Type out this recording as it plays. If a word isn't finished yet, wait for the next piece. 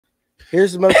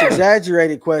Here's the most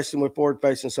exaggerated question with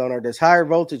forward-facing sonar. Does higher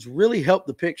voltage really help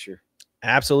the picture?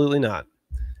 Absolutely not.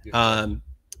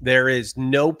 There is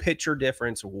no picture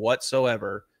difference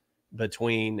whatsoever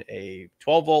between a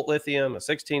 12-volt lithium, a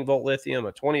 16-volt lithium,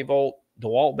 a 20-volt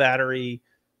DeWalt battery,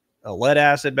 a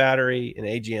lead-acid battery, an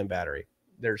AGM battery.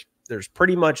 There's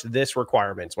pretty much this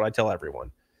requirement. It's what I tell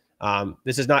everyone.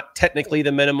 This is not technically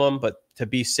the minimum, but to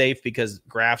be safe, because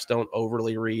graphs don't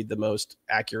overly read the most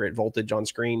accurate voltage on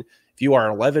screen. If you are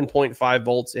 11.5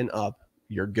 volts and up,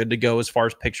 you're good to go as far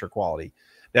as picture quality.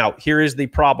 Now, here is the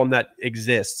problem that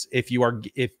exists. If you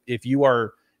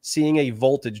are seeing a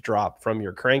voltage drop from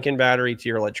your cranking battery to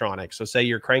your electronics, so say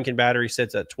your cranking battery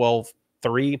sits at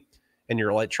 12.3 and your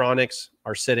electronics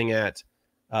are sitting at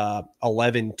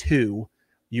 11.2,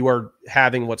 you are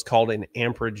having what's called an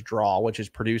amperage draw, which is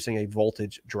producing a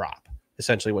voltage drop.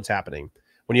 Essentially what's happening.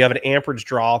 When you have an amperage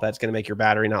draw, that's going to make your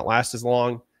battery not last as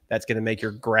long. That's going to make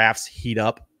your graphs heat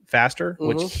up faster,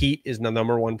 which heat is the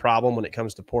 #1 problem when it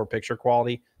comes to poor picture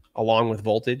quality, along with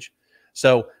voltage.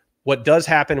 So what does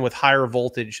happen with higher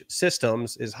voltage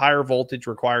systems is higher voltage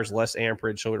requires less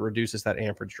amperage, so it reduces that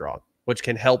amperage draw, which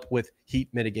can help with heat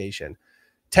mitigation.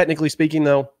 Technically speaking,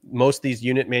 though, most of these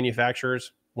unit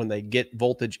manufacturers, when they get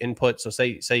voltage input, so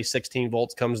say 16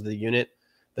 volts comes to the unit,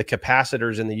 the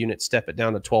capacitors in the unit step it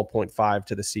down to 12.5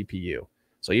 to the CPU.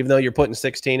 So even though you're putting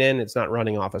 16 in, it's not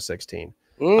running off of 16.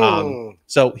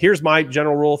 So here's my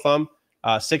general rule of thumb.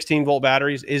 16-volt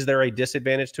batteries, is there a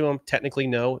disadvantage to them? Technically,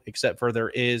 no, except for there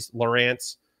is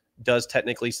Lowrance does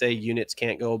technically say units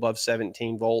can't go above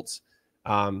 17 volts.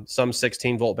 Some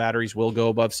 16-volt batteries will go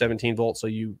above 17 volts. So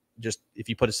if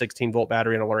you put a 16-volt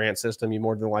battery in a Lowrance system, you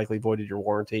more than likely voided your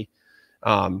warranty.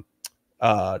 But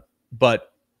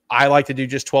I like to do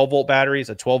just 12-volt batteries.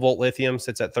 A 12-volt lithium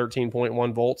sits at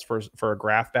 13.1 volts for a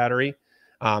graph battery.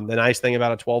 The nice thing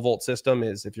about a 12-volt system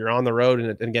is if you're on the road,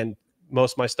 and again,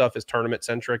 most of my stuff is tournament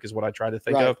centric is what I try to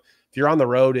think of. If you're on the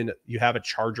road and you have a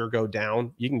charger go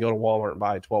down, you can go to Walmart and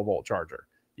buy a 12-volt charger.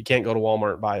 You can't go to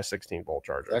Walmart and buy a 16-volt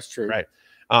charger. That's true. Right.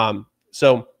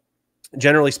 So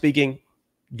generally speaking,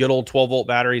 good old 12-volt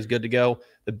battery is good to go.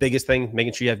 The biggest thing,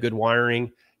 making sure you have good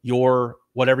wiring.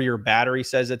 Whatever your battery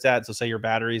says it's at, so say your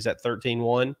battery is at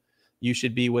 13.1, you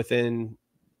should be within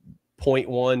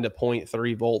 0.1 to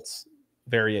 0.3 volts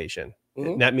variation.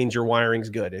 That means your wiring's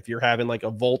good. If you're having like a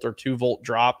 1 volt or 2 volt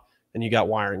drop, then you got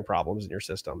wiring problems in your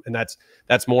system. And that's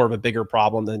more of a bigger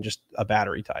problem than just a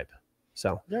battery type.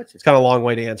 So it's kind of a long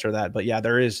way to answer that. But yeah,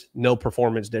 there is no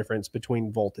performance difference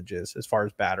between voltages as far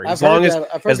as battery. As long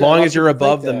as you're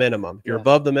above the minimum. If you're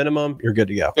above the minimum, you're good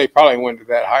to go. They probably went to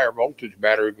that higher voltage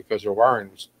battery because their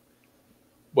wiring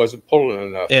wasn't pulling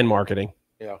enough. And marketing.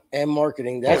 Yeah. And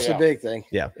marketing. That's the big thing.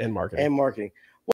 Yeah. And marketing.